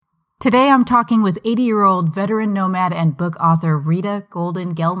Today I'm talking with 80-year-old veteran nomad and book author Rita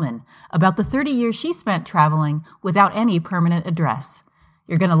Gelman about the 30 years she spent traveling without any permanent address.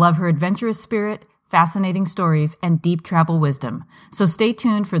 You're going to love her adventurous spirit, fascinating stories, and deep travel wisdom. So stay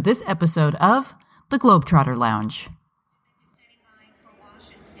tuned for this episode of The Globetrotter Lounge. Standing by for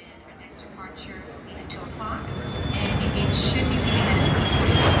Washington. Our next departure will be at 2 o'clock, and it should be leaving at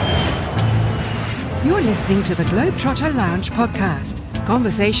 6:40. You're listening to the Globetrotter Lounge podcast.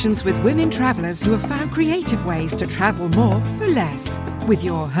 Conversations with women travellers who have found creative ways to travel more for less. With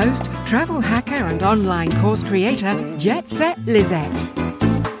your host, travel hacker and online course creator, Jet Set Lizette.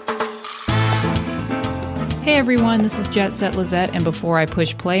 Hey everyone, this is Jet Set Lizette, and before I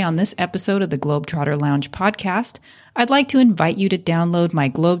push play on this episode of the Globetrotter Lounge podcast, I'd like to invite you to download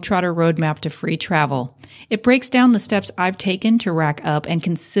my Globetrotter Roadmap to Free Travel. It breaks down the steps I've taken to rack up and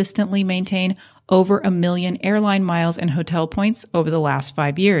consistently maintain over 1 million airline miles and hotel points over the last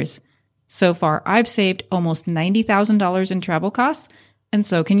 5 years. So far, I've saved almost $90,000 in travel costs, and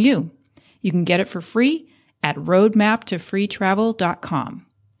so can you. You can get it for free at roadmaptofreetravel.com.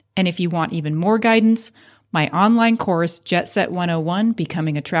 And if you want even more guidance, my online course, Jet Set 101,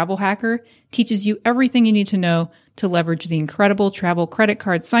 Becoming a Travel Hacker, teaches you everything you need to know to leverage the incredible travel credit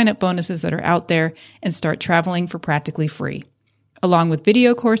card sign-up bonuses that are out there and start traveling for practically free. Along with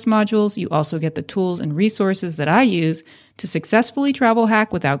video course modules, you also get the tools and resources that I use to successfully travel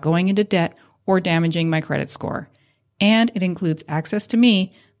hack without going into debt or damaging my credit score. And it includes access to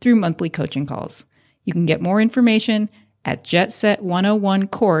me through monthly coaching calls. You can get more information at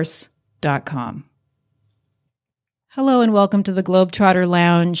jetset101course.com. Hello and welcome to the Globetrotter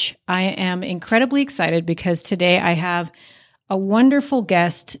Lounge. I am incredibly excited because today I have a wonderful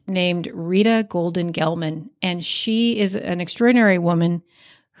guest named Rita Gelman, and she is an extraordinary woman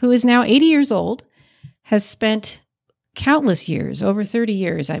who is now 80 years old, has spent countless years, over 30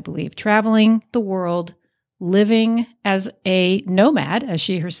 years, I believe, traveling the world, living as a nomad, as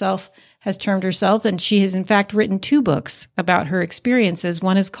she herself has termed herself, and she has in fact written 2 books about her experiences.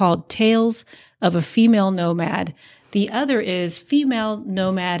 One is called Tales of a Female Nomad. The other is Female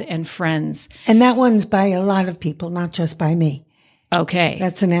Nomad and Friends. And that one's by a lot of people, not just by me. Okay.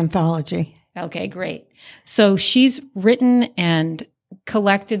 That's an anthology. Okay, great. So she's written and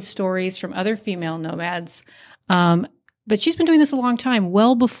collected stories from other female nomads, but she's been doing this a long time,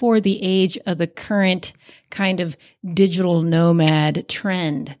 well before the age of the current kind of digital nomad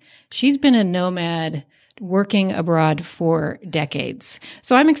trend. She's been a nomad working abroad for decades.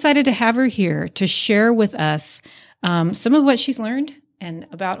 So I'm excited to have her here to share with us some of what she's learned and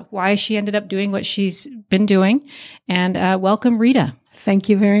about why she ended up doing what she's been doing. And welcome, Rita. Thank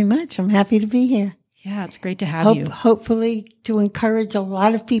you very much. I'm happy to be here. Yeah, it's great to have you. Hopefully to encourage a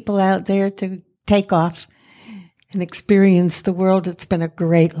lot of people out there to take off and experience the world. It's been a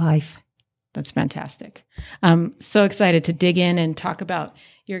great life. That's fantastic. I'm so excited to dig in and talk about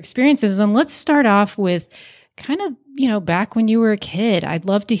your experiences. And let's start off with kind of, back when you were a kid. I'd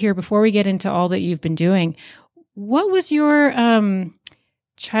love to hear, before we get into all that you've been doing, what was your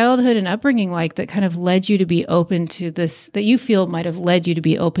childhood and upbringing like that kind of led you to be open to this, that you feel might have led you to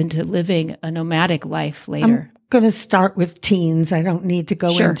be open to living a nomadic life later? I'm going to start with teens. I don't need to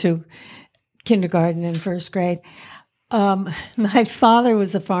go Sure. into kindergarten and first grade. My father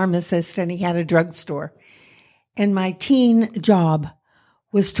was a pharmacist and he had a drugstore. And my teen job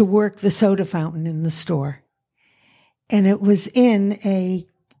was to work the soda fountain in the store. And it was in an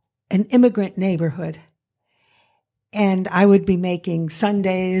immigrant neighborhood. And I would be making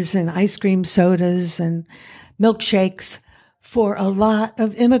sundaes and ice cream sodas and milkshakes for a lot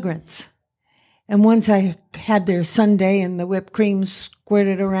of immigrants. And once I had their sundae and the whipped cream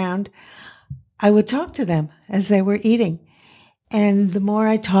squirted around, I would talk to them as they were eating. And the more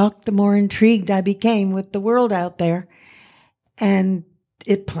I talked, the more intrigued I became with the world out there. And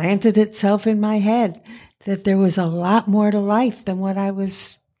it planted itself in my head that there was a lot more to life than what I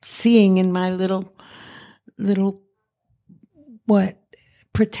was seeing in my little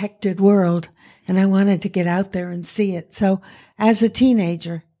protected world. And I wanted to get out there and see it. So as a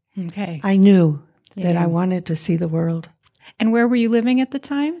teenager, I knew that I wanted to see the world. And where were you living at the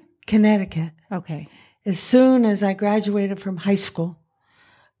time? Connecticut. Okay. As soon as I graduated from high school,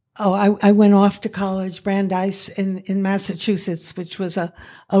 I went off to college, Brandeis in Massachusetts, which was a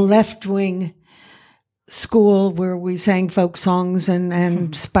left-wing school where we sang folk songs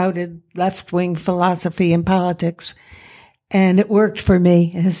and spouted left-wing philosophy and politics. And it worked for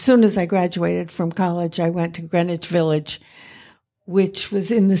me. And as soon as I graduated from college, I went to Greenwich Village, which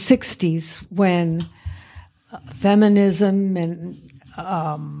was in the 60s when feminism and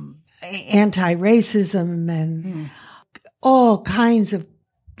anti-racism and all kinds of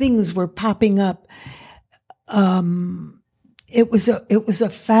things were popping up. It was a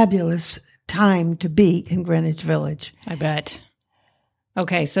fabulous time to be in Greenwich Village. I bet.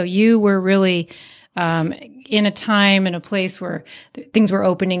 Okay, so you were really in a time and a place where things were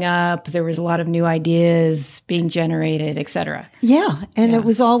opening up. There was a lot of new ideas being generated, et cetera. Yeah, and it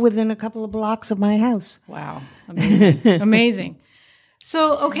was all within a couple of blocks of my house. Wow, amazing, amazing.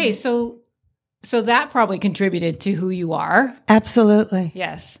 So, okay, so that probably contributed to who you are. Absolutely.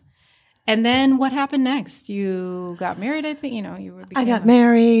 Yes. And then what happened next? You got married, I think, you were. I got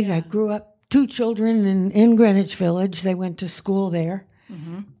married. I grew up, 2 children in Greenwich Village. They went to school there.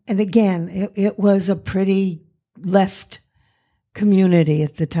 Mm-hmm. And again, it was a pretty left community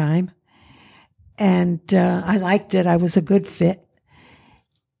at the time. And I liked it. I was a good fit.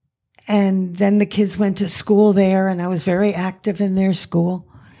 And then the kids went to school there, and I was very active in their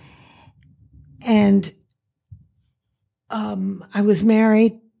school. And I was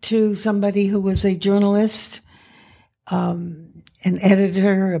married to somebody who was a journalist, an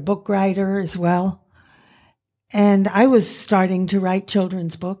editor, a book writer as well. And I was starting to write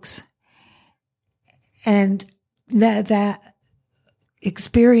children's books. And that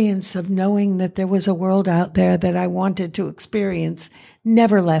experience of knowing that there was a world out there that I wanted to experience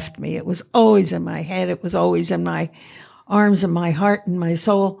never left me. It was always in my head. It was always in my arms and my heart and my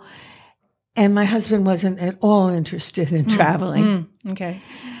soul. And my husband wasn't at all interested in traveling. Okay.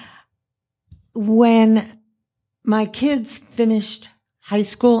 When my kids finished high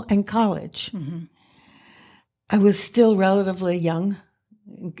school and college, I was still relatively young,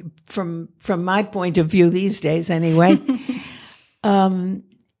 from my point of view these days anyway.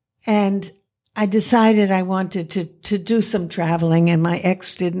 And I decided I wanted to do some traveling, and my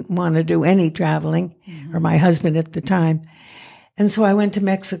ex didn't want to do any traveling, or my husband at the time. And so I went to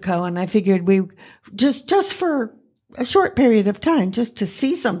Mexico, and I figured we just for a short period of time, just to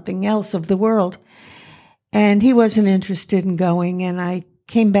see something else of the world. And he wasn't interested in going, and I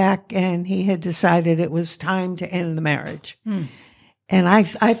came back, and he had decided it was time to end the marriage. And I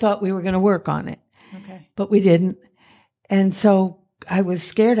thought we were going to work on it, but we didn't. And so I was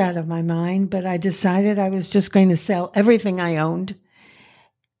scared out of my mind, but I decided I was just going to sell everything I owned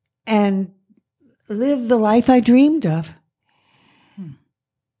and live the life I dreamed of.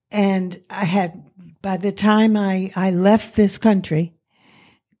 And by the time I left this country,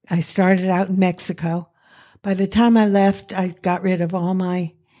 I started out in Mexico. By the time I left, I got rid of all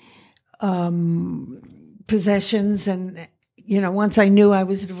my possessions. And, once I knew I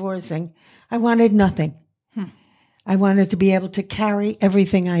was divorcing, I wanted nothing. I wanted to be able to carry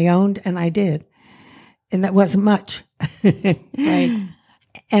everything I owned, and I did. And that wasn't much. Right.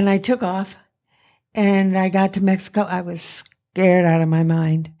 And I took off, and I got to Mexico. I was scared out of my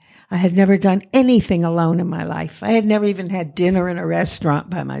mind. I had never done anything alone in my life. I had never even had dinner in a restaurant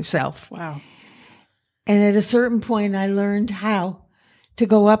by myself. Wow. And at a certain point, I learned how to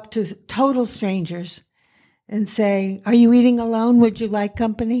go up to total strangers and say, "Are you eating alone? Would you like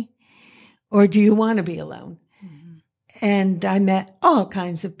company? Or do you want to be alone?" And I met all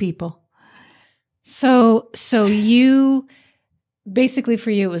kinds of people. So you, basically for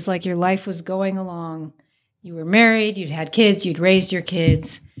you, it was like your life was going along. You were married, you'd had kids, you'd raised your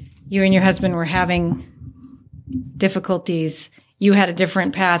kids. You and your husband were having difficulties. You had a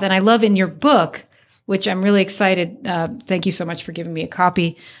different path. And I love in your book, which I'm really excited. Thank you so much for giving me a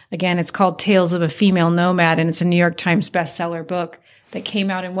copy. Again, it's called Tales of a Female Nomad, and it's a New York Times bestseller book that came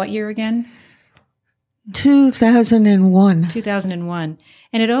out in what year again? 2001. 2001.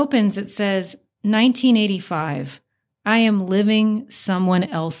 And it opens, it says, 1985, I am living someone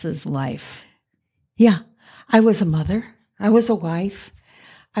else's life. Yeah. I was a mother. I was a wife.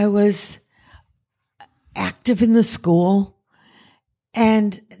 I was active in the school.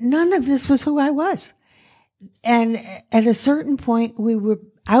 And none of this was who I was. And at a certain point, we were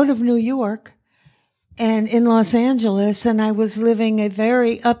out of New York and in Los Angeles, and I was living a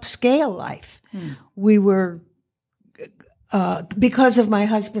very upscale life. We were, because of my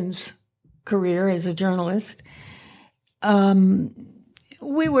husband's career as a journalist,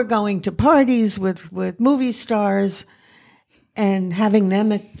 we were going to parties with movie stars and having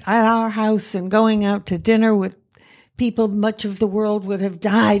them at our house and going out to dinner with people much of the world would have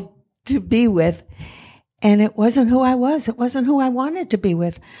died to be with. And it wasn't who I was. It wasn't who I wanted to be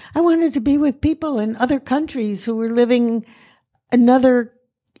with. I wanted to be with people in other countries who were living another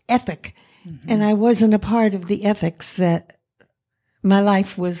ethic. And I wasn't a part of the ethics that my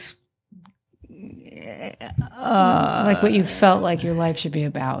life was. Like what you felt like your life should be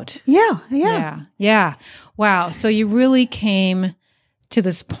about. Yeah. Wow. So you really came to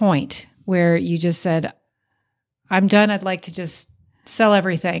this point where you just said, I'm done. I'd like to just sell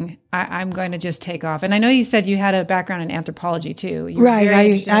everything. I'm going to just take off. And I know you said you had a background in anthropology too. You were Right. very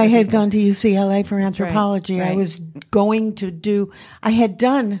interested I in had people. gone to UCLA for anthropology. right. I was going to I had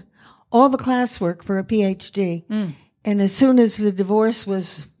done all the classwork for a PhD. And as soon as the divorce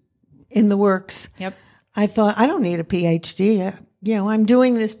was in the works, Yep. I thought, I don't need a PhD. I'm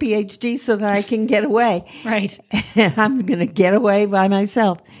doing this PhD so that I can get away. Right. I'm going to get away by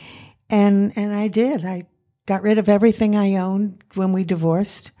myself. And I did. I got rid of everything I owned when we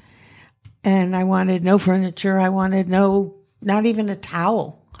divorced. And I wanted no furniture. I wanted not even a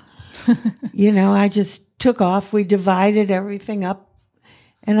towel. I just took off. We divided everything up.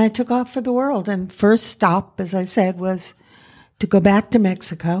 And I took off for the world. And first stop, as I said, was to go back to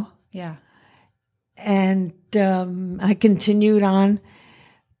Mexico. Yeah. And I continued on.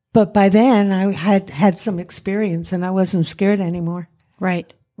 But by then, I had some experience, and I wasn't scared anymore.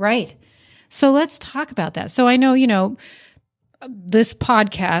 Right. Right. So let's talk about that. So I know, this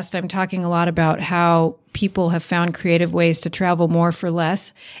podcast, I'm talking a lot about how people have found creative ways to travel more for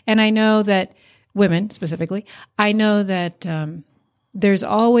less. And I know that women specifically, I know that there's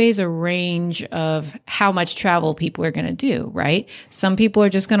always a range of how much travel people are going to do, right? Some people are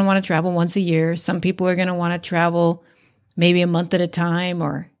just going to want to travel once a year. Some people are going to want to travel maybe a month at a time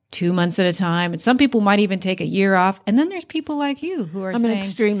or 2 months at a time. And some people might even take a year off. And then there's people like you who are I'm saying, an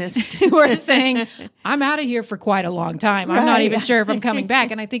extremist. who are saying, I'm out of here for quite a long time. I'm not Right. even sure if I'm coming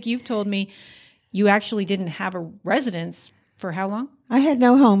back. And I think you've told me you actually didn't have a residence for how long? I had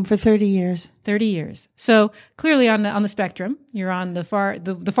no home for 30 years. 30 years. So clearly on the spectrum, you're on the far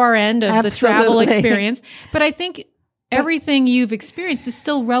end of the travel Absolutely. experience. But I think everything you've experienced is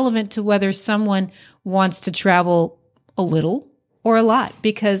still relevant to whether someone wants to travel a little or a lot.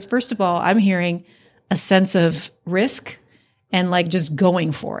 Because first of all, I'm hearing a sense of risk and like just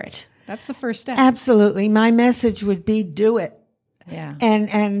going for it. That's the first step. Absolutely. My message would be do it. Yeah.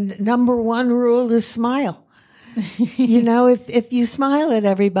 And number one rule is smile. If you smile at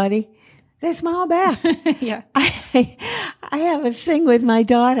everybody, they smile back. Yeah. I have a thing with my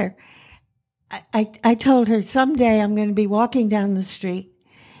daughter. I told her someday I'm going to be walking down the street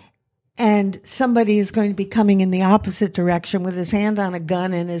and somebody is going to be coming in the opposite direction with his hand on a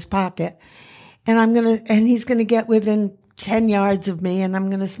gun in his pocket. And he's going to get within 10 yards of me, and I'm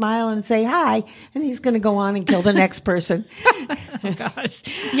going to smile and say hi, and he's going to go on and kill the next person. Oh gosh.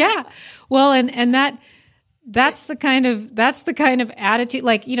 Yeah. Well, and that's the kind of attitude,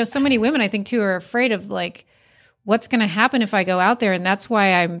 like, so many women I think too are afraid of like, what's going to happen if I go out there? And that's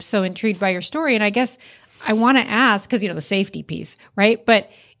why I'm so intrigued by your story. And I guess I want to ask, because, the safety piece, right? But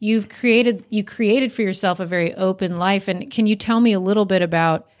you created for yourself a very open life. And can you tell me a little bit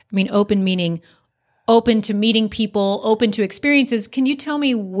about, open meaning open to meeting people, open to experiences. Can you tell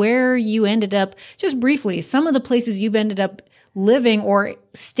me where you ended up, just briefly, some of the places you've ended up living or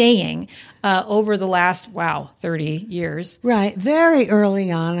staying over the last, 30 years? Right. Very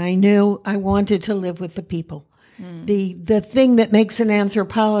early on, I knew I wanted to live with the people. The thing that makes an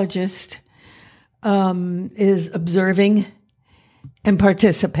anthropologist is observing and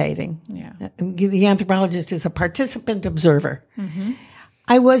participating. Yeah. The anthropologist is a participant observer. Mm-hmm.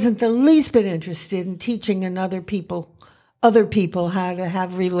 I wasn't the least bit interested in teaching other people how to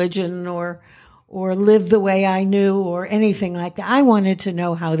have religion or live the way I knew or anything like that. I wanted to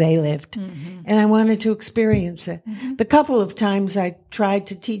know how they lived, and I wanted to experience it. Mm-hmm. The couple of times I tried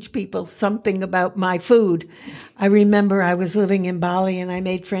to teach people something about my food, I remember I was living in Bali and I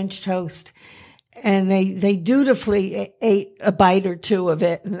made French toast. And they dutifully ate a bite or two of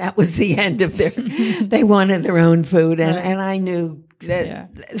it, and that was the end of they wanted their own food. And I knew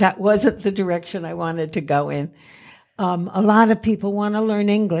that that wasn't the direction I wanted to go in. A lot of people want to learn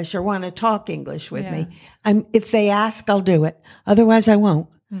English or want to talk English with me. If they ask, I'll do it. Otherwise, I won't.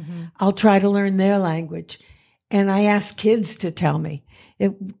 Mm-hmm. I'll try to learn their language. And I ask kids to tell me.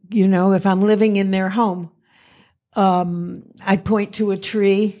 If I'm living in their home, I point to a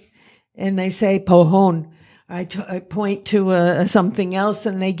tree and they say pohon. I point to something else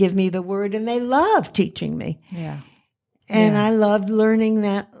and they give me the word, and they love teaching me. Yeah. And I loved learning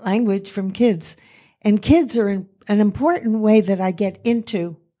that language from kids. And kids are an important way that I get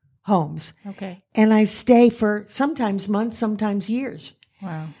into homes. Okay. And I stay for sometimes months, sometimes years.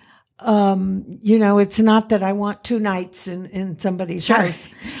 Wow. It's not that I want 2 nights in somebody's house.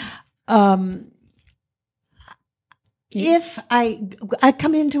 If I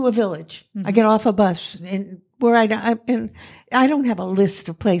come into a village, I get off a bus where I don't have a list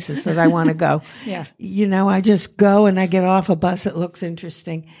of places that I want to go. Yeah. I just go and I get off a bus. It looks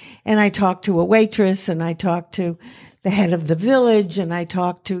interesting. And I talk to a waitress and I talk to the head of the village and I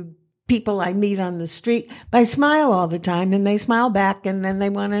talk to people I meet on the street. But I smile all the time, and they smile back, and then they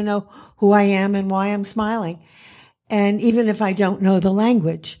want to know who I am and why I'm smiling. And even if I don't know the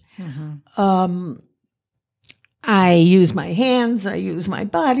language, I use my hands, I use my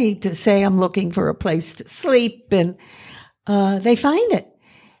body to say I'm looking for a place to sleep, and they find it.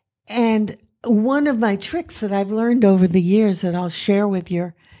 And one of my tricks that I've learned over the years that I'll share with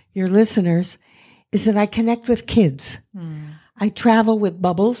your listeners is that I connect with kids. I travel with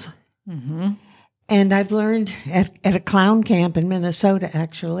bubbles. And I've learned at a clown camp in Minnesota,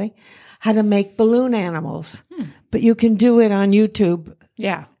 actually, how to make balloon animals. But you can do it on YouTube.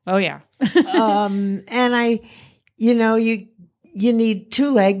 Yeah. Oh, yeah. And you need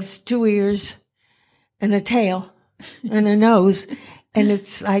 2 legs, 2 ears, and a tail, and a nose. And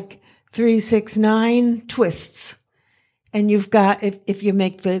it's like 3, 6, 9 twists. And you've got, if you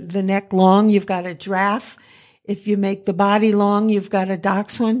make the neck long, you've got a giraffe. If you make the body long, you've got a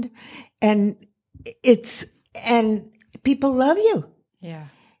dachshund. And people love you. Yeah.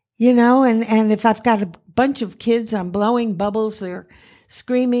 And if I've got a bunch of kids, I'm blowing bubbles, they're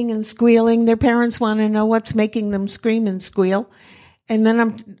screaming and squealing. Their parents want to know what's making them scream and squeal. And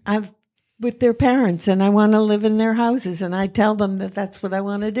then I'm with their parents, and I want to live in their houses, and I tell them that that's what I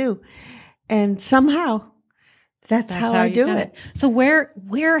want to do. And somehow that's how I do it. So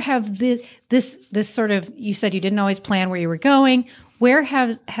where have this sort of, you said you didn't always plan where you were going. Where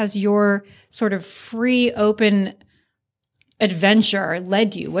has your sort of free, open adventure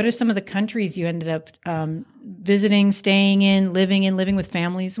led you? What are some of the countries you ended up visiting, staying in, living with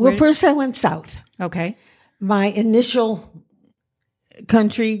families? Well, first I went south. Okay. My initial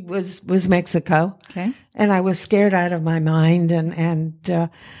country was Mexico. Okay. And I was scared out of my mind, and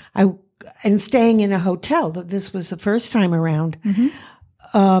staying in a hotel. But this was the first time around.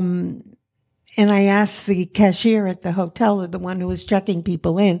 And I asked the cashier at the hotel, or the one who was checking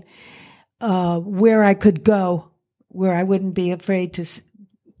people in, where I could go, where I wouldn't be afraid to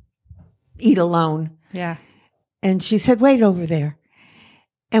eat alone. Yeah. And she said, wait over there.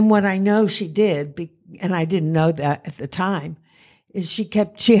 And what I know she did, and I didn't know that at the time, is she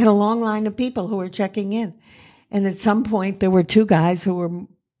had a long line of people who were checking in. And at some point, there were 2 guys who were,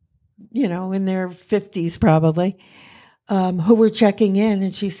 in their 50s probably, who were checking in.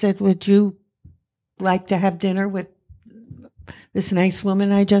 And she said, would you like to have dinner with this nice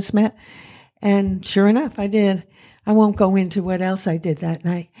woman I just met? And sure enough, I did. I won't go into what else I did that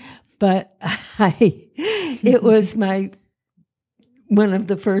night, but it was one of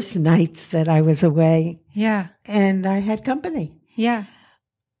the first nights that I was away. Yeah. And I had company. Yeah.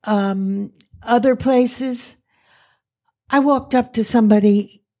 Other places, I walked up to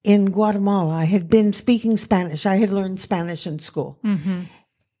somebody in Guatemala. I had been speaking Spanish. I had learned Spanish in school.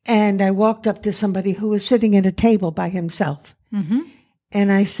 And I walked up to somebody who was sitting at a table by himself.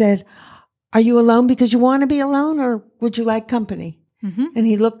 And I said, are you alone because you want to be alone, or would you like company? And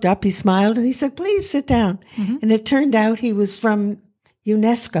he looked up, he smiled, and he said, please sit down. And it turned out he was from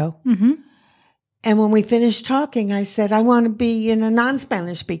UNESCO. And when we finished talking, I said, I want to be in a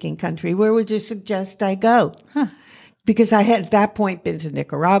non-Spanish speaking country. Where would you suggest I go? Because I had at that point been to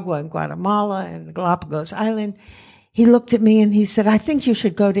Nicaragua and Guatemala and the Galapagos Island. He looked at me and he said, I think you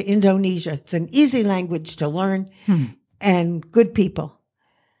should go to Indonesia. It's an easy language to learn and good people.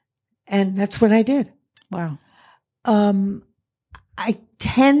 And that's what I did. Wow. I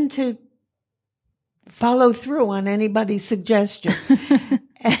tend to follow through on anybody's suggestion.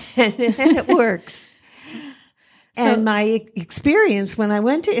 and it works. And my experience when I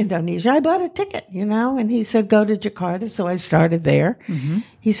went to Indonesia, I bought a ticket, and he said, go to Jakarta. So I started there.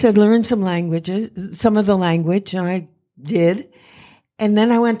 He said, learn some of the language. And I did. And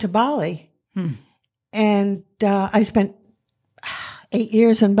then I went to Bali. And I spent 8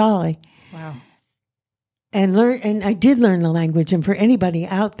 years in Bali. Wow. And I did learn the language. And for anybody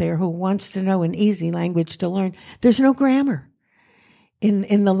out there who wants to know an easy language to learn, there's no grammar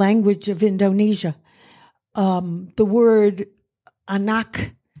in the language of Indonesia. The word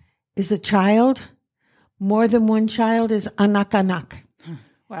anak is a child. More than one child is anak-anak.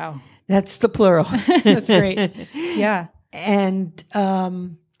 Wow. That's the plural. That's great. Yeah. And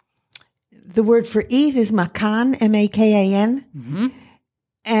the word for eat is makan, M-A-K-A-N.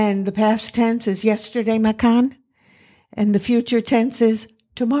 And the past tense is yesterday makan. And the future tense is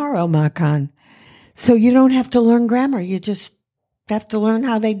tomorrow makan. So you don't have to learn grammar. You just have to learn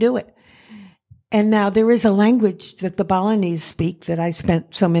how they do it. And now there is a language that the Balinese speak that I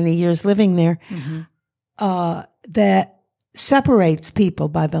spent so many years living there that separates people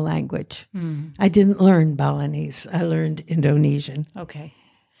by the language. I didn't learn Balinese. I learned Indonesian. Okay.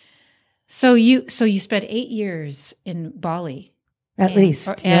 So you spent 8 years in Bali. at least.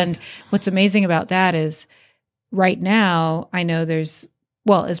 And yes. what's amazing about that is right now, I know it's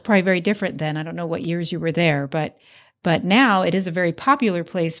probably very different then. I don't know what years you were there, but now it is a very popular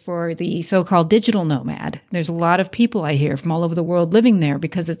place for the so-called digital nomad. There's a lot of people I hear from all over the world living there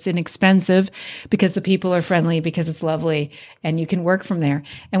because it's inexpensive, because the people are friendly, because it's lovely, and you can work from there.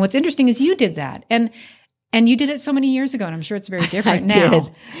 And what's interesting is you did that. And you did it so many years ago, and I'm sure it's very different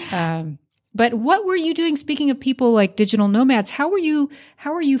now. But what were you doing, speaking of people like digital nomads, how are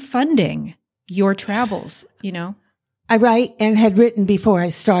you funding your travels, I write and had written before I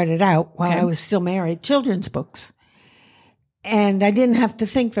started out, while I was still married, children's books. And I didn't have to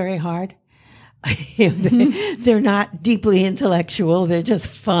think very hard. They're not deeply intellectual. They're just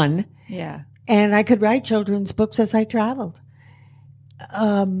fun. Yeah. And I could write children's books as I traveled.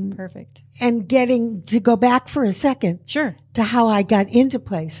 Perfect. And getting to go back for a second. Sure. To how I got into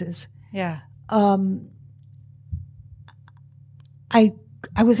places. Yeah. I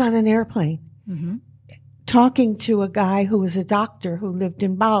was on an airplane talking to a guy who was a doctor who lived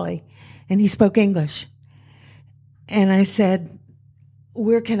in Bali, and he spoke English. And I said,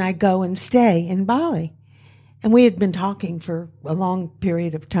 where can I go and stay in Bali? And we had been talking for a long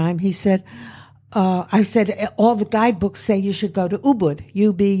period of time. He said, I said, all the guidebooks say you should go to Ubud,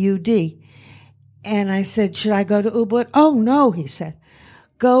 U-B-U-D. And I said, should I go to Ubud? Oh, no, he said.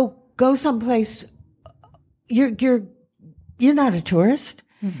 Go someplace. You're not a tourist.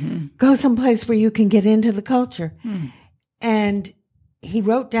 Go someplace where you can get into the culture. And he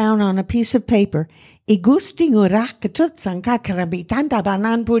wrote down on a piece of paper, I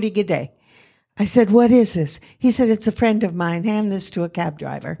said, what is this? He said, it's a friend of mine. Hand this to a cab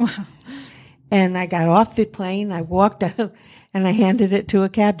driver. Wow. And I got off the plane. I walked out and I handed it to a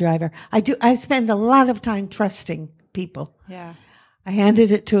cab driver. I spend a lot of time trusting people. Yeah. I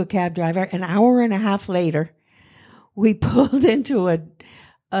handed it to a cab driver. An hour and a half later, we pulled into a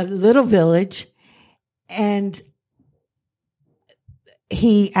little village, and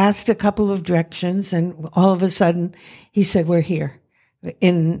he asked a couple of directions, and all of a sudden he said, we're here,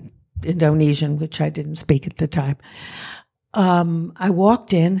 in Indonesian, which I didn't speak at the time. I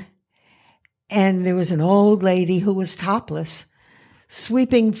walked in, and there was an old lady who was topless,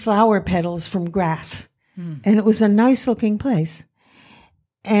 sweeping flower petals from grass. And it was a nice looking place.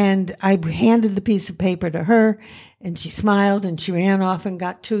 And I handed the piece of paper to her, and she smiled, and she ran off and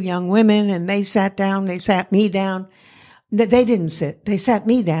got two young women, and they sat down. They sat me down. They didn't sit. They sat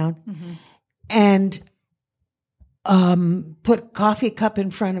me down and put a coffee cup in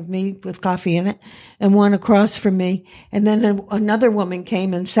front of me with coffee in it, and one across from me. And then another woman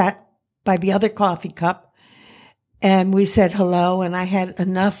came and sat by the other coffee cup, and we said hello, and I had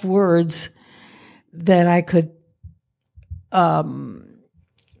enough words that I could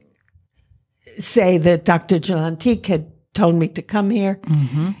say that Dr. Jelantik had told me to come here.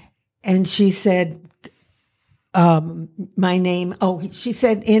 And she said, my name, she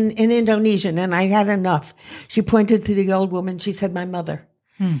said in Indonesian, and I had enough. She pointed to the old woman. She said, my mother.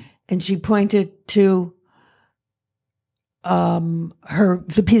 And she pointed to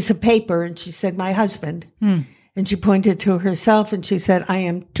the piece of paper, and she said, my husband. And she pointed to herself, and she said, I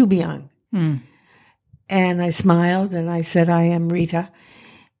am Tubiang. And I smiled, and I said, I am Rita.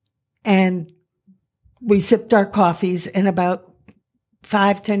 And we sipped our coffees, and about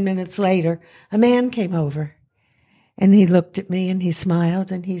 5-10 minutes later, a man came over. And he looked at me, and he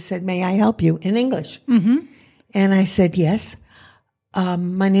smiled, and he said, may I help you, in English? And I said, yes.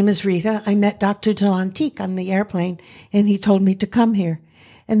 My name is Rita. I met Dr. Jelantik on the airplane, and he told me to come here.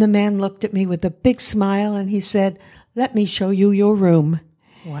 And the man looked at me with a big smile, and he said, let me show you your room.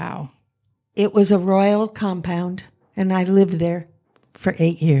 Wow. It was a royal compound, and I lived there for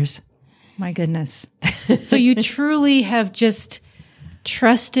 8 years. My goodness. So you truly have just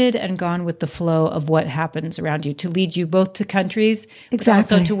trusted and gone with the flow of what happens around you to lead you both to countries, but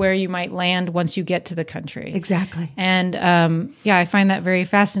also to where you might land once you get to the country. Exactly. And I find that very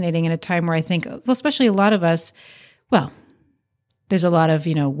fascinating in a time where I think, well, especially a lot of us, there's a lot of,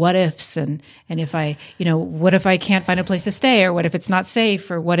 what ifs and if I, what if I can't find a place to stay, or what if it's not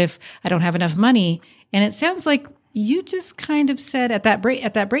safe, or what if I don't have enough money? And it sounds like you just kind of said at that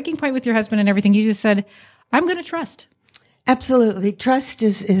breaking point with your husband and everything, you just said, I'm going to trust. Absolutely. Trust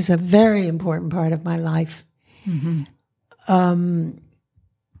is a very important part of my life.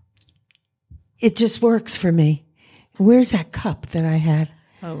 It just works for me. Where's that cup that I had?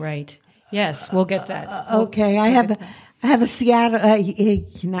 Oh, right. Yes, we'll get that. Okay. I have a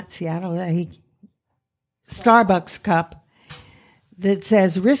Starbucks cup that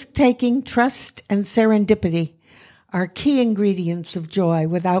says, risk-taking, trust, and serendipity are key ingredients of joy.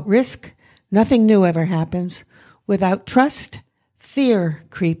 Without risk, nothing new ever happens. Without trust, fear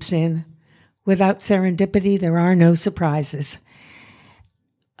creeps in. Without serendipity, there are no surprises.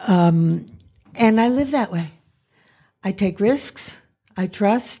 And I live that way. I take risks, I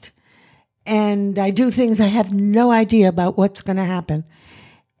trust, and I do things I have no idea about what's going to happen.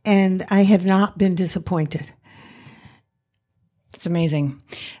 And I have not been disappointed. It's amazing.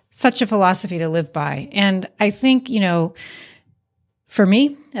 Such a philosophy to live by. And I think, for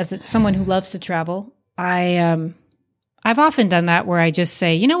me, as someone who loves to travel, I've often done that where I just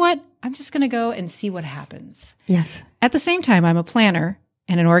say, you know what? I'm just going to go and see what happens. Yes. At the same time, I'm a planner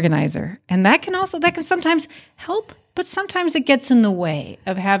and an organizer. And that can sometimes help, but sometimes it gets in the way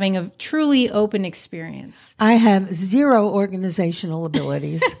of having a truly open experience. I have zero organizational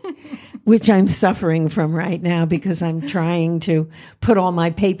abilities, which I'm suffering from right now because I'm trying to put all my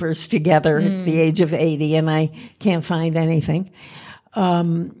papers together at the age of 80 and I can't find anything.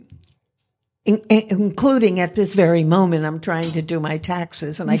 Including at this very moment, I'm trying to do my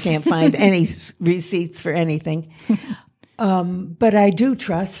taxes and I can't find any receipts for anything. But I do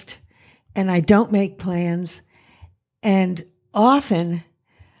trust and I don't make plans. And often,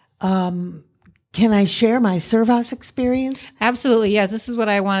 can I share my Servas experience? Absolutely. Yes. This is what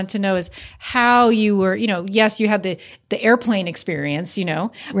I wanted to know is how you were, yes, you had the airplane experience,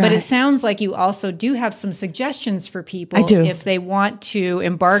 but Right. it sounds like you also do have some suggestions for people I do. if they want to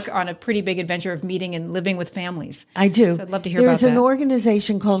embark on a pretty big adventure of meeting and living with families. I do. So I'd love to hear about There's an that.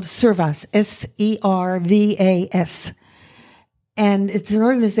 organization called Servas, Servas. And it's an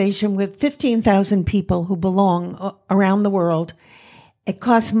organization with 15,000 people who belong around the world. It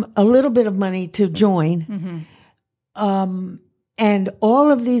costs a little bit of money to join. And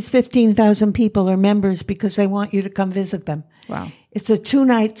all of these 15,000 people are members because they want you to come visit them. Wow. It's a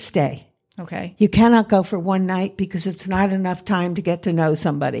 2-night stay. Okay. You cannot go for one night because it's not enough time to get to know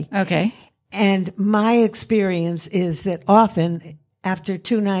somebody. Okay. And my experience is that often after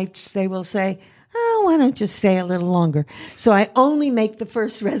 2 nights, they will say, oh, why don't you stay a little longer? So I only make the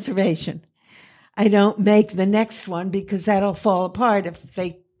first reservation. I don't make the next one because that'll fall apart if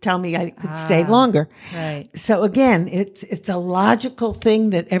they tell me I could stay longer. Right. So again, it's a logical thing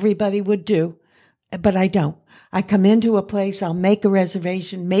that everybody would do, but I don't. I come into a place, I'll make a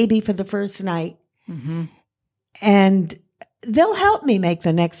reservation, maybe for the first night, and they'll help me make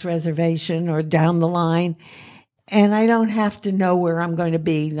the next reservation or down the line, and I don't have to know where I'm going to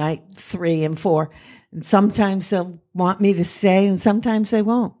be night 3 and 4. And sometimes they'll want me to stay, and sometimes they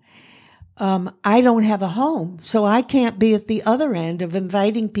won't. I don't have a home, so I can't be at the other end of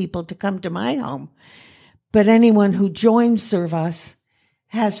inviting people to come to my home. But anyone who joins Servas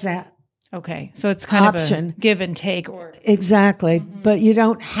has that. Okay. So it's kind Option. of a give and take or. Exactly. But you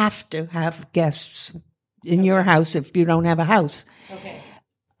don't have to have guests in your house if you don't have a house. Okay.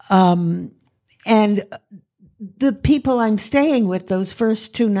 And the people I'm staying with those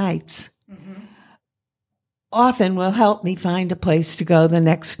first 2 nights often will help me find a place to go the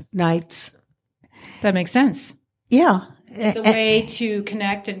next nights. That makes sense. Yeah. The way to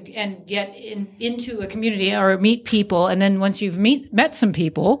connect and get into a community or meet people. And then once you've met some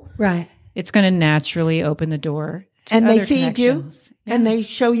people, Right. it's going to naturally open the door to And they other feed you connections. and they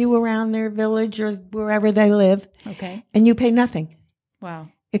show you around their village or wherever they live Okay. and you pay nothing. Wow.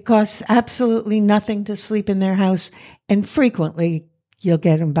 It costs absolutely nothing to sleep in their house, and frequently you'll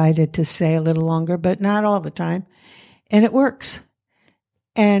get invited to stay a little longer, but not all the time. And it works.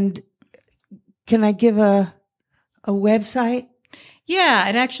 And can I give a website? Yeah.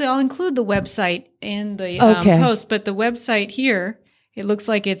 And actually, I'll include the website in the Okay. post, but the website here, it looks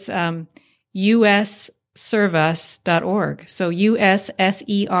like it's usservas.org. So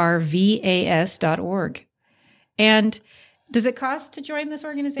usservas.org. And does it cost to join this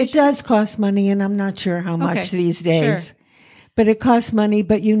organization? It does cost money, and I'm not sure how much Okay. these days. Sure. But it costs money,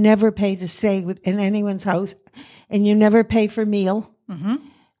 but you never pay to stay in anyone's house, and you never pay for meal.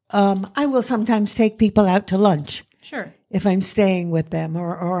 I will sometimes take people out to lunch Sure. if I'm staying with them,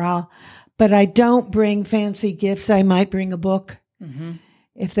 but I don't bring fancy gifts. I might bring a book.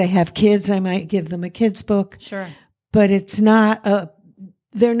 If they have kids, I might give them a kid's book. Sure. But it's not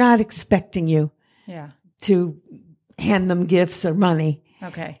they're not expecting you Yeah. to hand them gifts or money.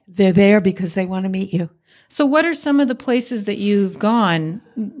 Okay. They're there because they want to meet you. So what are some of the places that you've gone,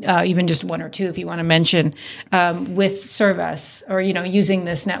 even just one or two if you want to mention, with Servas or, using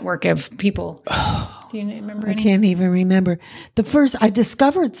this network of people? Do you remember I any? can't even remember. I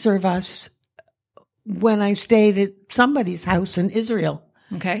discovered Servas when I stayed at somebody's house in Israel,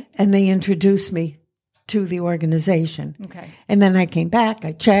 Okay. and they introduced me to the organization. Okay. And then I came back,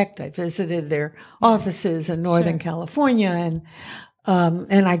 I checked, I visited their offices in Northern California, and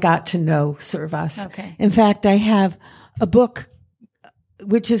I got to know Servas. Okay. In fact, I have a book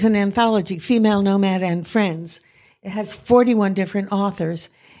which is an anthology, Female Nomad and Friends. It has 41 different authors.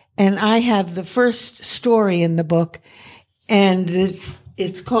 And I have the first story in the book, and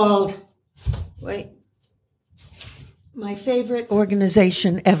it's called, My Favorite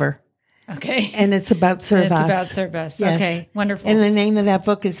Organization Ever. Okay. And it's about Serve Us. It's about Serve Us. Yes. Okay, wonderful. And the name of that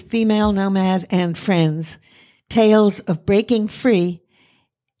book is Female Nomad and Friends, Tales of Breaking Free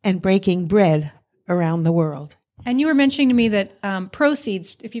and Breaking Bread Around the World. And you were mentioning to me that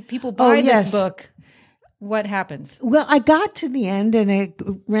proceeds, if people buy yes. this book, what happens? Well, I got to the end,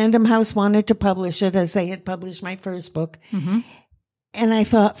 and Random House wanted to publish it as they had published my first book. Mm-hmm. And I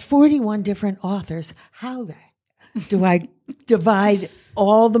thought, 41 different authors, how do I divide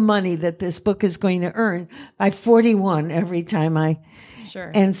all the money that this book is going to earn by 41 every time I... Sure.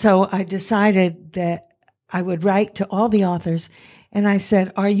 And so I decided that I would write to all the authors, and I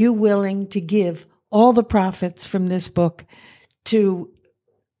said, are you willing to give all the profits from this book to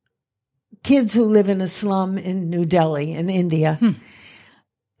kids who live in a slum in New Delhi in India?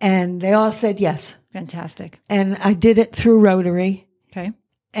 And they all said yes. Fantastic. And I did it through Rotary. Okay.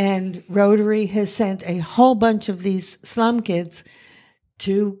 And Rotary has sent a whole bunch of these slum kids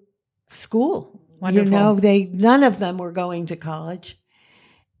to school. Wonderful. You know, none of them were going to college.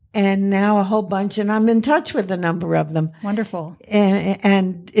 And now a whole bunch, and I'm in touch with a number of them. Wonderful.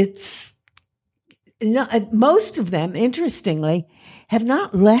 And it's, most of them, interestingly, have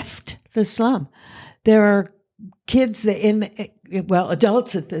not left the slum. There are kids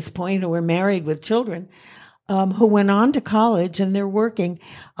adults at this point who are married with children, who went on to college, and they're working,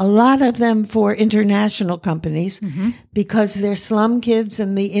 a lot of them for international companies, because they're slum kids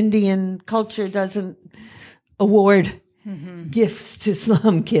and the Indian culture doesn't award gifts to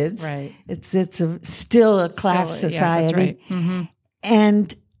slum kids. Right. It's still a class society. Yeah, that's right. Mm-hmm.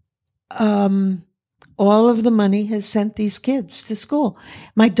 And all of the money has sent these kids to school.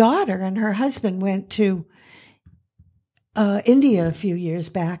 My daughter and her husband went to India a few years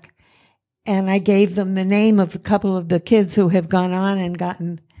back, and I gave them the name of a couple of the kids who have gone on and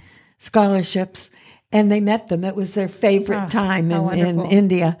gotten scholarships, and they met them. It was their favorite time in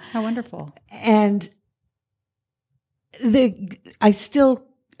India. How wonderful. And I still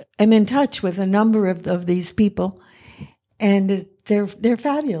am in touch with a number of these people, and they're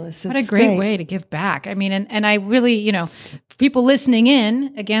fabulous. What a great way to give back. I mean, and I really, for people listening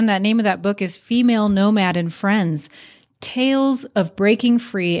in, again, that name of that book is Female Nomad and Friends, Tales of Breaking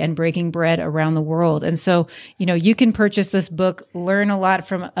Free and Breaking Bread Around the World. And so, you can purchase this book, learn a lot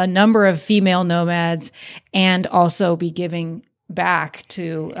from a number of female nomads, and also be giving back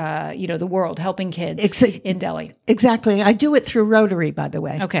to, the world, helping kids in Delhi. Exactly. I do it through Rotary, by the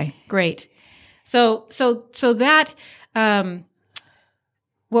way. Okay, great. So that,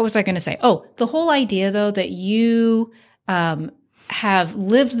 what was I going to say? Oh, the whole idea, though, that you have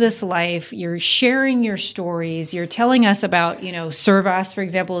lived this life, you're sharing your stories, you're telling us about, Serve Us, for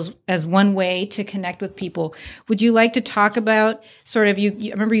example, as one way to connect with people. Would you like to talk about sort of, I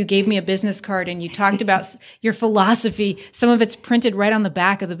remember you gave me a business card and you talked about your philosophy. Some of it's printed right on the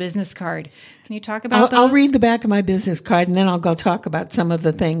back of the business card. Can you talk about those? I'll read the back of my business card, and then I'll go talk about some of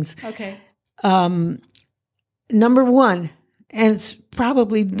the things. Okay. Number one, and it's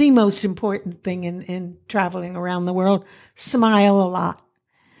probably the most important thing in traveling around the world, smile a lot.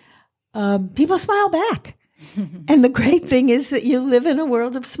 People smile back. And the great thing is that you live in a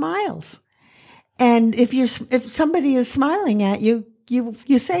world of smiles. And if somebody is smiling at you,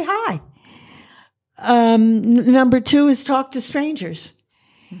 you say hi. Number two is talk to strangers.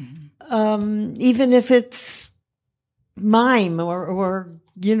 Even if it's mime or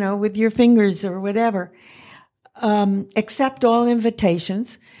with your fingers or whatever. Accept all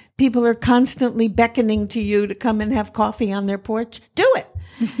invitations. People are constantly beckoning to you to come and have coffee on their porch. Do it.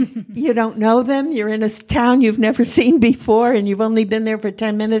 You don't know them. You're in a town you've never seen before, and you've only been there for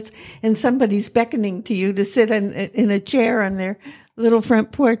 10 minutes, and somebody's beckoning to you to sit in a chair on their little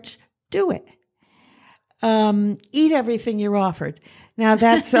front porch. Do it. Eat everything you're offered. Now,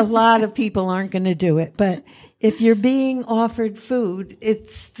 that's a lot of people aren't going to do it, but if you're being offered food,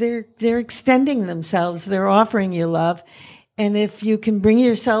 they're extending themselves. They're offering you love. And if you can bring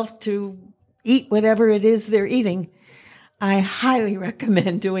yourself to eat whatever it is they're eating, I highly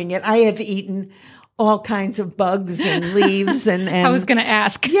recommend doing it. I have eaten all kinds of bugs and leaves. And I was going to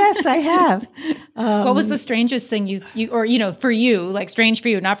ask. Yes, I have. What was the strangest thing you for you, like strange for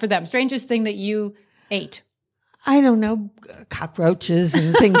you, not for them, strangest thing that you ate? I don't know, cockroaches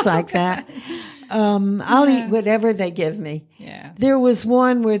and things like that. I'll eat whatever they give me. Yeah. There was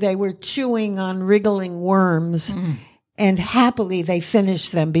one where they were chewing on wriggling worms, And happily, they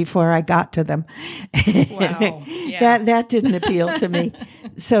finished them before I got to them. Wow. Yeah. That didn't appeal to me.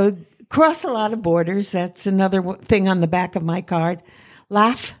 So cross a lot of borders. That's another thing on the back of my card.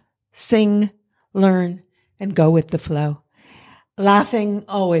 Laugh, sing, learn, and go with the flow. Laughing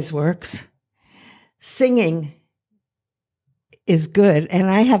always works. Singing is good. And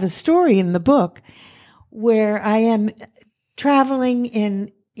I have a story in the book where I am traveling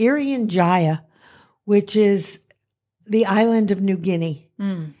in Irian Jaya, which is the island of New Guinea.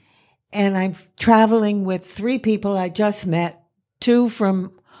 And I'm traveling with 3 people I just met, 2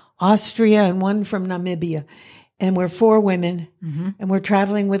 from Austria and 1 from Namibia. And we're 4 women, and we're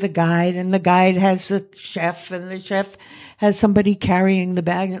traveling with a guide, and the guide has a chef, and the chef has somebody carrying the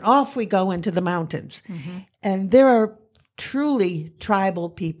bag, and off we go into the mountains. And there are truly tribal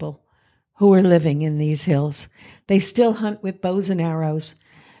people who are living in these hills. They still hunt with bows and arrows.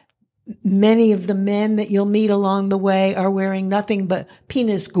 Many of the men that you'll meet along the way are wearing nothing but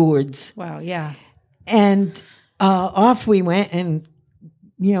penis gourds. Wow. Yeah. And off we went, and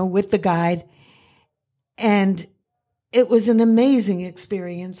with the guide, and it was an amazing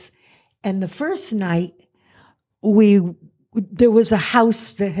experience. And the first night, there was a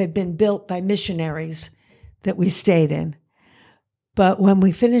house that had been built by missionaries that we stayed in. But when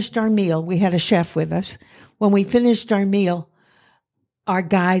we finished our meal, we had a chef with us. When we finished our meal, our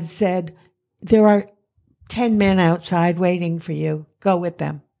guide said, "There are 10 men outside waiting for you. Go with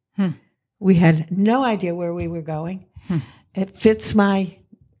them." We had no idea where we were going. It fits my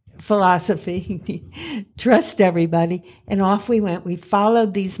philosophy. Trust everybody. And off we went. We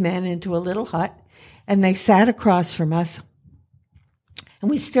followed these men into a little hut, and they sat across from us.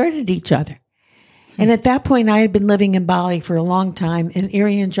 And we stared at each other. And at that point, I had been living in Bali for a long time, and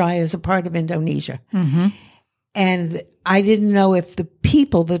Irian Jaya is a part of Indonesia. And I didn't know if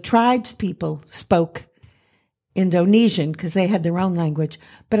the tribes people spoke Indonesian because they had their own language.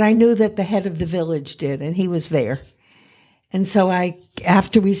 But I knew that the head of the village did, and he was there. And so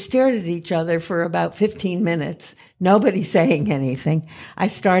after we stared at each other for about 15 minutes, nobody saying anything, I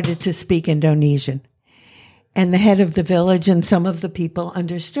started to speak Indonesian. And the head of the village and some of the people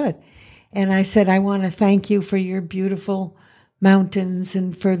understood. And I said, "I want to thank you for your beautiful mountains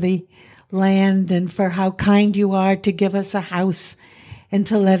and for the land and for how kind you are to give us a house and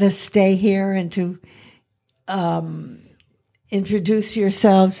to let us stay here and to introduce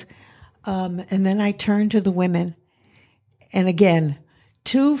yourselves." And then I turned to the women. And again,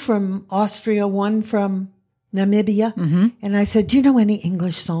 2 from Austria, 1 from Namibia. And I said, "Do you know any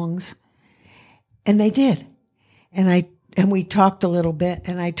English songs?" And they did. And we talked a little bit,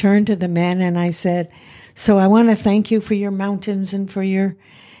 and I turned to the men and I said, "So I want to thank you for your mountains and for your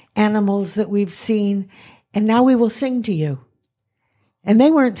animals that we've seen, and now we will sing to you." And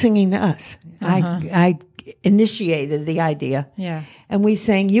they weren't singing to us. I initiated the idea. Yeah. And we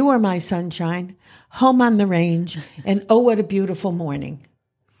sang, "You Are My Sunshine," "Home on the Range," and "Oh, What a Beautiful Morning."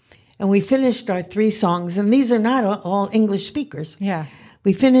 And we finished our 3 songs, and these are not all English speakers. Yeah.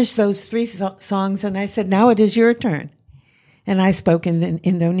 We finished those 3 songs, and I said, "Now it is your turn." And I spoke in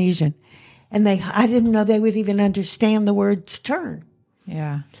Indonesian. And I didn't know they would even understand the words turn.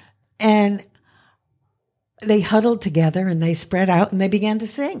 Yeah. And they huddled together, and they spread out, and they began to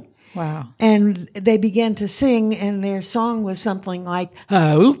sing. Wow. And they began to sing, and their song was something like,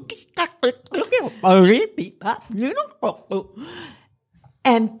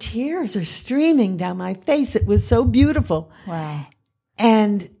 and tears are streaming down my face. It was so beautiful. Wow.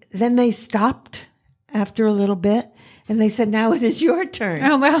 And then they stopped after a little bit, and they said, "Now it is your turn."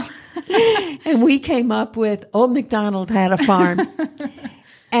 Oh, well. And we came up with Old MacDonald Had a Farm.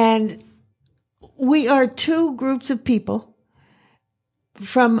 And we are 2 groups of people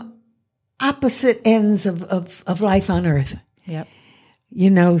from opposite ends of life on earth. Yep.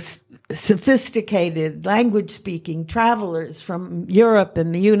 Sophisticated, language-speaking travelers from Europe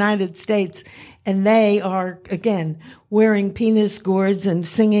and the United States. And they are, again, wearing penis gourds and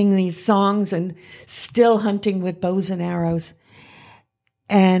singing these songs and still hunting with bows and arrows.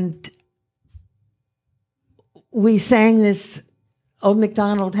 And we sang this, Old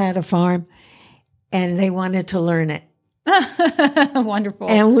MacDonald Had a Farm, and they wanted to learn it. Wonderful.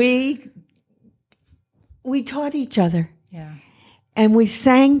 And we taught each other. Yeah. And we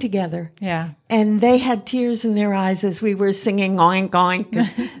sang together. Yeah. And they had tears in their eyes as we were singing oink, oink,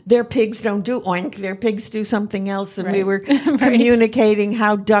 because their pigs don't do oink. Their pigs do something else. And we were communicating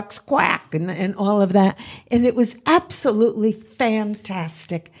how ducks quack and all of that. And it was absolutely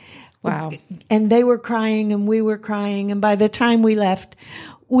fantastic. Wow. And they were crying and we were crying. And by the time we left,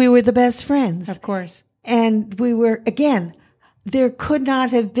 we were the best friends. Of course. And we were, again, there could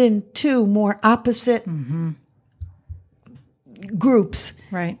not have been 2 more opposite groups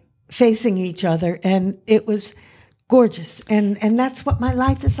Right. facing each other, and it was gorgeous. And that's what my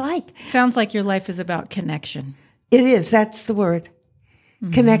life is like. Sounds like your life is about connection. It is. That's the word.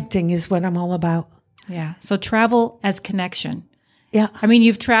 Connecting is what I'm all about. Yeah. So travel as connection. Yeah. I mean,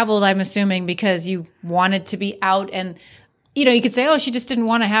 you've traveled, I'm assuming, because you wanted to be out and, you could say, oh, she just didn't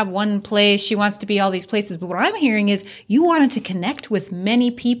want to have one place. She wants to be all these places. But what I'm hearing is you wanted to connect with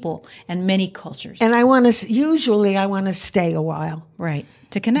many people and many cultures. And I want to stay a while. Right.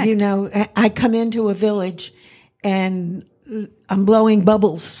 To connect. I come into a village and I'm blowing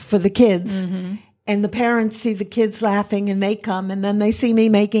bubbles for the kids. And the parents see the kids laughing and they come and then they see me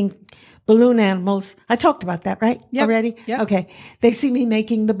making balloon animals. I talked about that, right? Yep. Already? Yep. Okay. They see me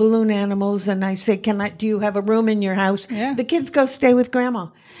making the balloon animals and I say, do you have a room in your house? Yeah. The kids go stay with grandma.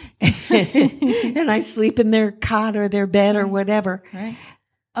 And I sleep in their cot or their bed or whatever. Right.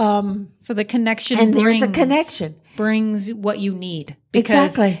 So the connection And there's a connection. Brings what you need.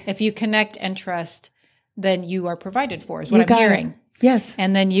 Because Exactly. if you connect and trust, then you are provided for, is what I'm hearing. It. Yes.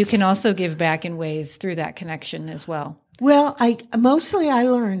 And then you can also give back in ways through that connection as well. Well, I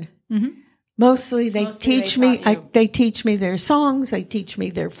learn. Mostly they teach me. They teach me their songs. They teach me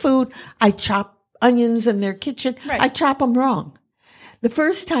their food. I chop onions in their kitchen. Right. I chop them wrong. The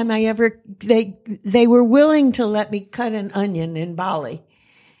first time they were willing to let me cut an onion in Bali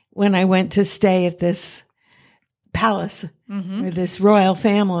when I went to stay at this palace with this royal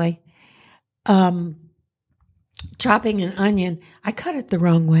family. Chopping an onion, I cut it the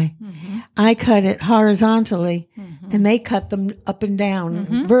wrong way. I cut it horizontally, and they cut them up and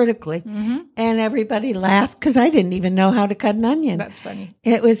down vertically. And everybody laughed because I didn't even know how to cut an onion. That's funny.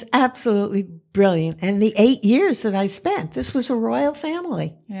 It was absolutely brilliant. And the 8 years that I spent, this was a royal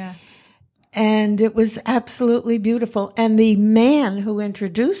family. Yeah. And it was absolutely beautiful. And the man who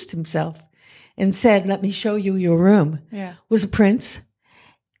introduced himself and said, "Let me show you your room," was a prince.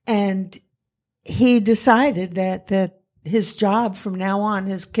 And he decided that his job from now on,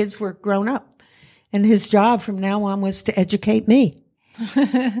 his kids were grown up, and his job from now on was to educate me.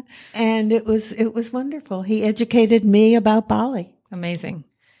 And it was wonderful. He educated me about Bali. Amazing.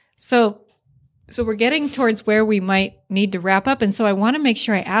 So we're getting towards where we might need to wrap up. And so I want to make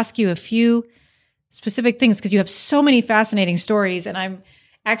sure I ask you a few specific things because you have so many fascinating stories. And I'm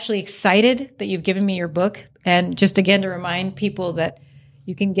actually excited that you've given me your book. And just again, to remind people that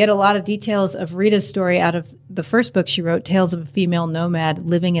you can get a lot of details of Rita's story out of the first book she wrote, Tales of a Female Nomad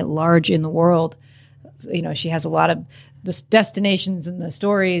Living at Large in the World. She has a lot of the destinations and the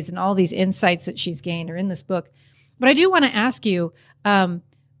stories and all these insights that she's gained are in this book. But I do want to ask you, how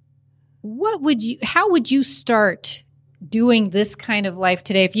would you start doing this kind of life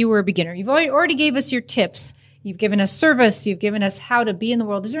today if you were a beginner? You've already gave us your tips. You've given us service. You've given us how to be in the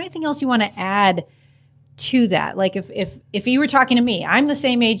world. Is there anything else you want to add to that? Like if you were talking to me, I'm the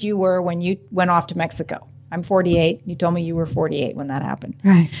same age you were when you went off to Mexico. I'm 48. You told me you were 48 when that happened.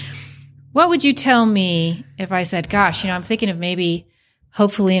 Right. What would you tell me if I said, gosh, I'm thinking of maybe,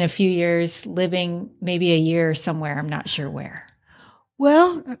 hopefully in a few years, living maybe a year somewhere. I'm not sure where.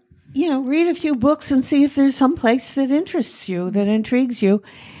 Well, read a few books and see if there's some place that interests you, that intrigues you.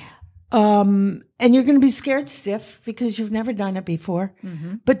 And you're going to be scared stiff because you've never done it before,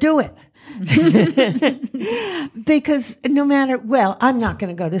 but do it. Because no matter, I'm not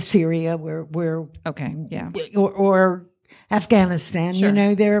going to go to Syria where okay, yeah, or Afghanistan.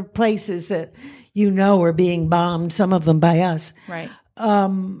 Sure. There are places that are being bombed, some of them by us. Right.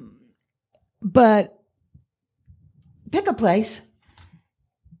 But pick a place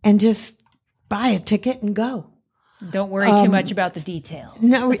and just buy a ticket and go. Don't worry too much about the details.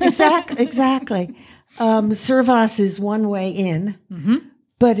 No, exactly. Servas is one way in,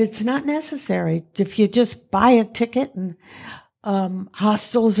 but it's not necessary. If you just buy a ticket, and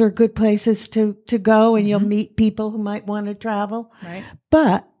hostels are good places to go, and you'll meet people who might want to travel. Right.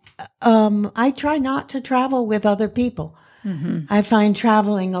 But I try not to travel with other people. I find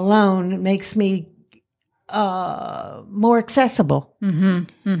traveling alone makes me more accessible.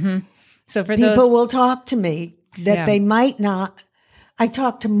 So for people those will talk to me that they might not. I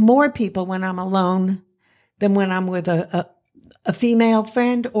talk to more people when I'm alone than when I'm with a female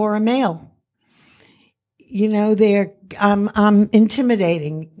friend or a male. I'm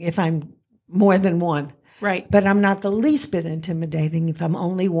intimidating if I'm more than one. right. But I'm not the least bit intimidating if I'm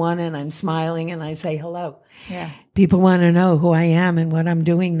only one and I'm smiling and I say hello. Yeah. People want to know who I am and what I'm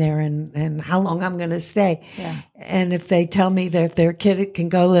doing there and how long I'm going to stay. Yeah. And if they tell me that their kid can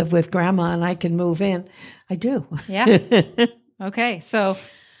go live with grandma and I can move in, I do. Yeah. Okay. So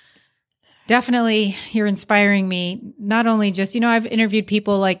Definitely, you're inspiring me. Not only just, I've interviewed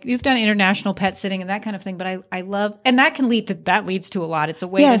people like you've done international pet sitting and that kind of thing, but I love, and that leads to a lot. It's a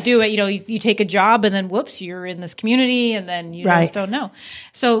way to do it. You take a job and then whoops, you're in this community and then you just don't know.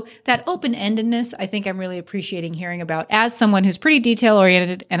 So that open-endedness, I think I'm really appreciating hearing about as someone who's pretty detail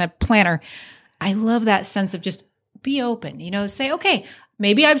oriented and a planner. I love that sense of just be open, say, okay,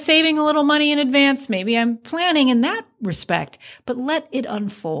 maybe I'm saving a little money in advance. Maybe I'm planning in that respect, but let it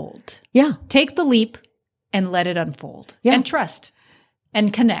unfold. Yeah. Take the leap and let it unfold. Yeah. And trust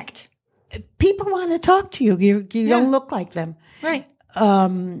and connect. People want to talk to you. You don't look like them. Right.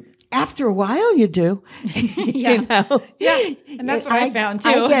 After a while, you do. Yeah. Yeah. And that's what I found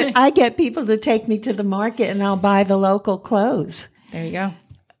too. I get people to take me to the market and I'll buy the local clothes. There you go.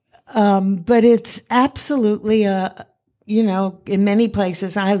 But it's absolutely in many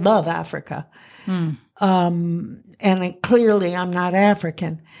places, I love Africa. And clearly I'm not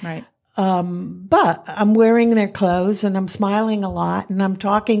African. Right. But I'm wearing their clothes and I'm smiling a lot and I'm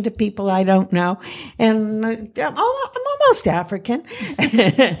talking to people I don't know. And I'm almost African.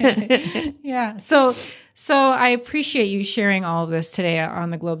 Yeah. So I appreciate you sharing all of this today on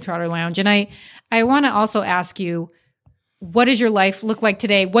the Globetrotter Lounge. And I want to also ask you, what does your life look like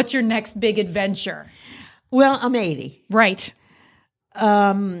today? What's your next big adventure? Well, I'm 80. Right.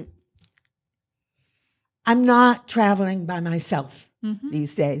 I'm not traveling by myself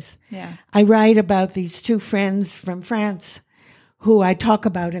these days. Yeah. I write about these two friends from France who I talk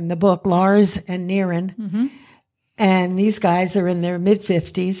about in the book, Lars and Niren. And these guys are in their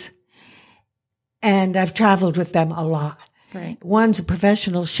mid-50s. And I've traveled with them a lot. Right. One's a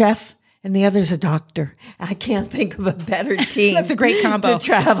professional chef and the other's a doctor. I can't think of a better team. That's a great combo to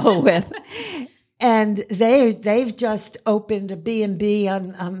travel with. And they've just opened a B&B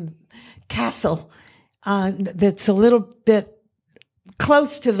on Castle that's a little bit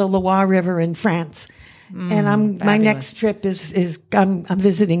close to the Loire River in France. And my next trip is I'm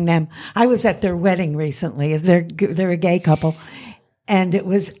visiting them. I was at their wedding recently. They're a gay couple, and it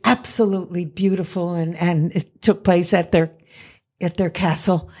was absolutely beautiful. And it took place at their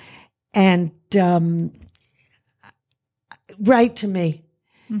castle, and write to me.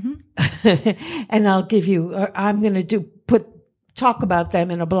 And I'll give you, I'm going to talk about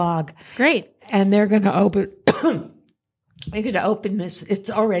them in a blog. Great. And they're going to open, this. It's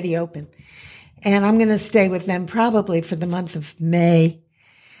already open. And I'm going to stay with them probably for the month of May.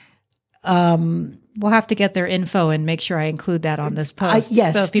 We'll have to get their info and make sure I include that on this post.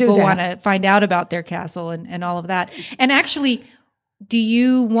 Yes. So if people want to find out about their castle and all of that. And actually, do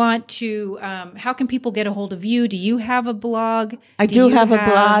you want to, how can people get a hold of you? Do you have a blog? I do have a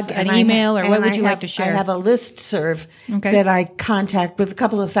blog. An email, or what would you like to share? I have a listserv that I contact with a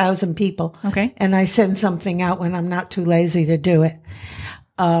couple of thousand people. Okay. And I send something out when I'm not too lazy to do it.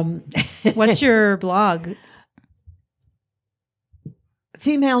 What's your blog?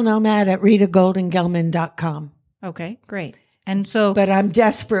 Female Nomad at RitaGoldenGelman.com. Okay, great. And so, but I'm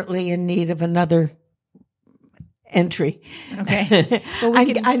desperately in need of another entry. Okay. Well,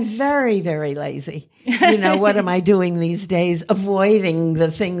 I'm very, very lazy. What am I doing these days? Avoiding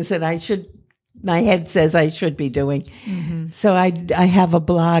the things that my head says I should be doing. So I have a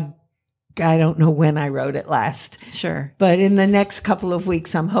blog. I don't know when I wrote it last. Sure. But in the next couple of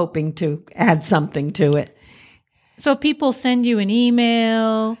weeks, I'm hoping to add something to it. So people send you an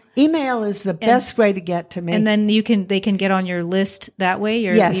email. Email is the best way to get to me. And then they can get on your list that way,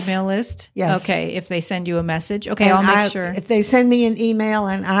 your email list? Yes. Okay, if they send you a message. Okay, and I'll make sure. If they send me an email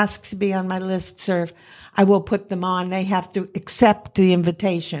and ask to be on my listserv, I will put them on. They have to accept the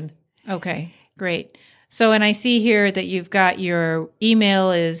invitation. Okay, great. So, and I see here that you've got your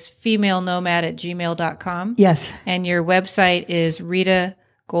email is femalenomad@gmail.com. Yes. And your website is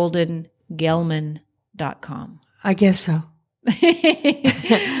ritagoldengelman.com. I guess so.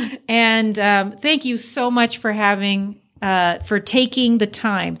 And thank you so much for for taking the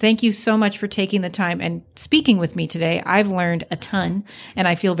time. Thank you so much for taking the time and speaking with me today. I've learned a ton, and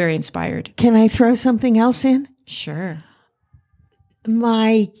I feel very inspired. Can I throw something else in? Sure.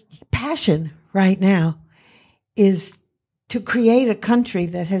 My passion right now is to create a country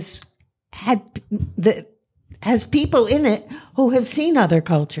that has people in it who have seen other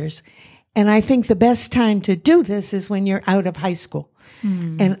cultures. And I think the best time to do this is when you're out of high school.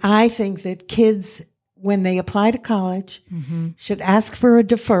 And I think that kids, when they apply to college, should ask for a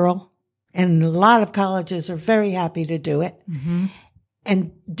deferral. And a lot of colleges are very happy to do it.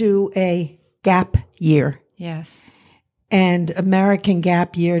 And do a gap year. Yes. And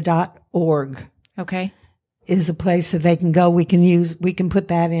AmericanGapYear.org. Okay. Is a place that they can go. We can put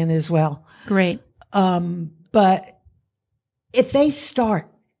that in as well. Great. But if they start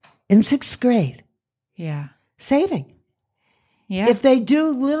in 6th grade, Yeah. saving. Yeah. If they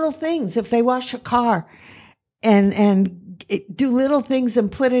do little things, if they wash a car and do little things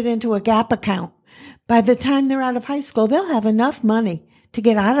and put it into a Gap account, by the time they're out of high school, they'll have enough money to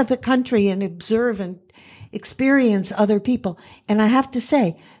get out of the country and observe and experience other people. And I have to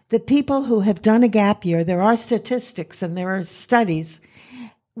say, the people who have done a gap year, there are statistics and there are studies.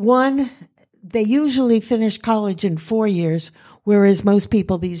 One, they usually finish college in 4 years, whereas most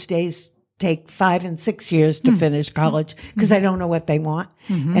people these days take 5 and 6 years to finish college because they don't know what they want.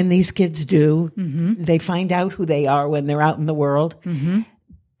 And these kids do. They find out who they are when they're out in the world.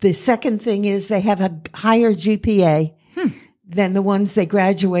 The second thing is they have a higher GPA than the ones they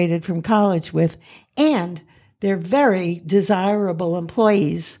graduated from college with. And they're very desirable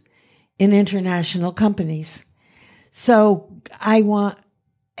employees in international companies. So I want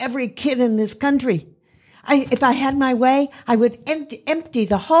every kid in this country. If I had my way, I would empty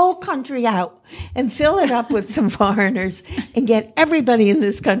the whole country out and fill it up with some foreigners and get everybody in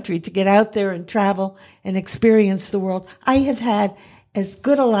this country to get out there and travel and experience the world. I have had as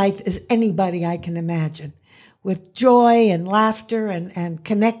good a life as anybody I can imagine, with joy and laughter and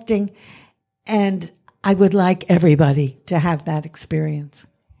connecting. And I would like everybody to have that experience.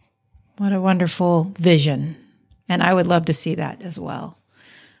 What a wonderful vision. And I would love to see that as well.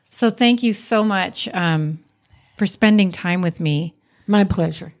 So thank you so much for spending time with me. My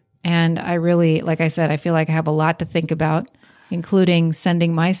pleasure. And I really, like I said, I feel like I have a lot to think about, including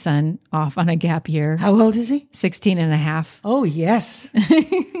sending my son off on a gap year. How old is he? 16 and a half. Oh, yes.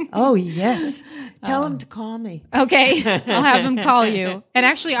 Oh, yes. Tell him to call me. Okay. I'll have him call you. And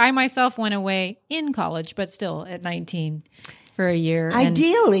actually, I myself went away in college, but still at 19 for a year.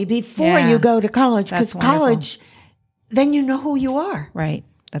 Ideally, before you go to college, because college, then you know who you are. Right.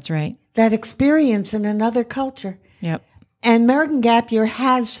 That's right. That experience in another culture. Yep. And American Gap Year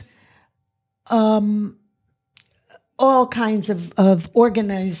has all kinds of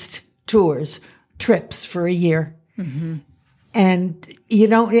organized tours, trips for a year. And you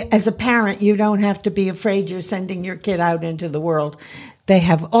don't, as a parent, you don't have to be afraid you're sending your kid out into the world. They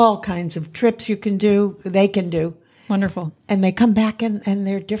have all kinds of trips they can do. Wonderful. And they come back and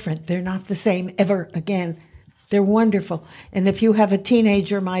they're different. They're not the same ever again. They're wonderful. And if you have a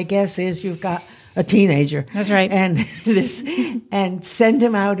teenager, my guess is you've got a teenager. That's right. And send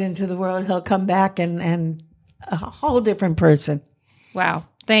him out into the world. He'll come back and a whole different person. Wow.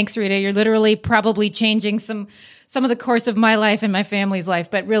 Thanks, Rita. You're literally probably changing some of the course of my life and my family's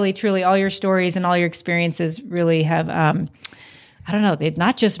life, but really, truly, all your stories and all your experiences really have, I don't know, they've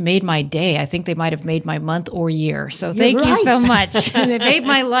not just made my day. I think they might have made my month or year. So thank you so much. They made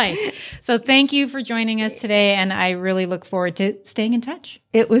my life. So thank you for joining us today, and I really look forward to staying in touch.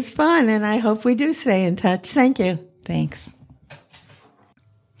 It was fun, and I hope we do stay in touch. Thank you. Thanks.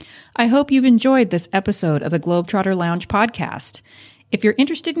 I hope you've enjoyed this episode of the Globetrotter Lounge podcast. If you're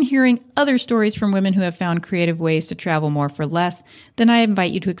interested in hearing other stories from women who have found creative ways to travel more for less, then I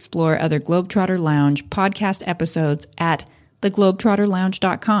invite you to explore other Globetrotter Lounge podcast episodes at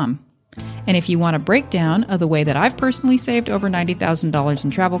theglobetrotterlounge.com. And if you want a breakdown of the way that I've personally saved over $90,000 in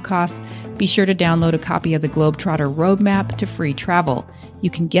travel costs, be sure to download a copy of the Globetrotter Roadmap to Free Travel. You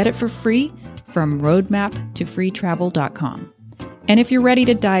can get it for free from roadmaptofreetravel.com. And if you're ready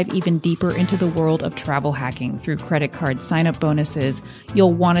to dive even deeper into the world of travel hacking through credit card sign-up bonuses,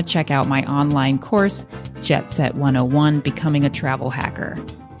 you'll want to check out my online course, Jet Set 101, Becoming a Travel Hacker.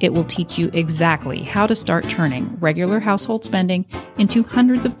 It will teach you exactly how to start turning regular household spending into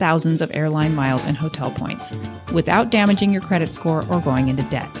hundreds of thousands of airline miles and hotel points without damaging your credit score or going into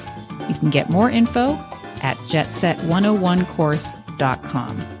debt. You can get more info at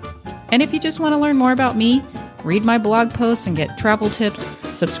jetset101course.com. And if you just want to learn more about me, read my blog posts and get travel tips,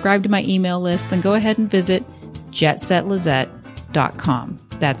 subscribe to my email list, then go ahead and visit jetsetlizette.com.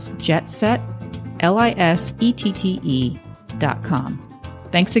 That's jetset, LISETTE.com.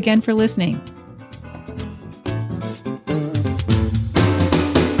 Thanks again for listening.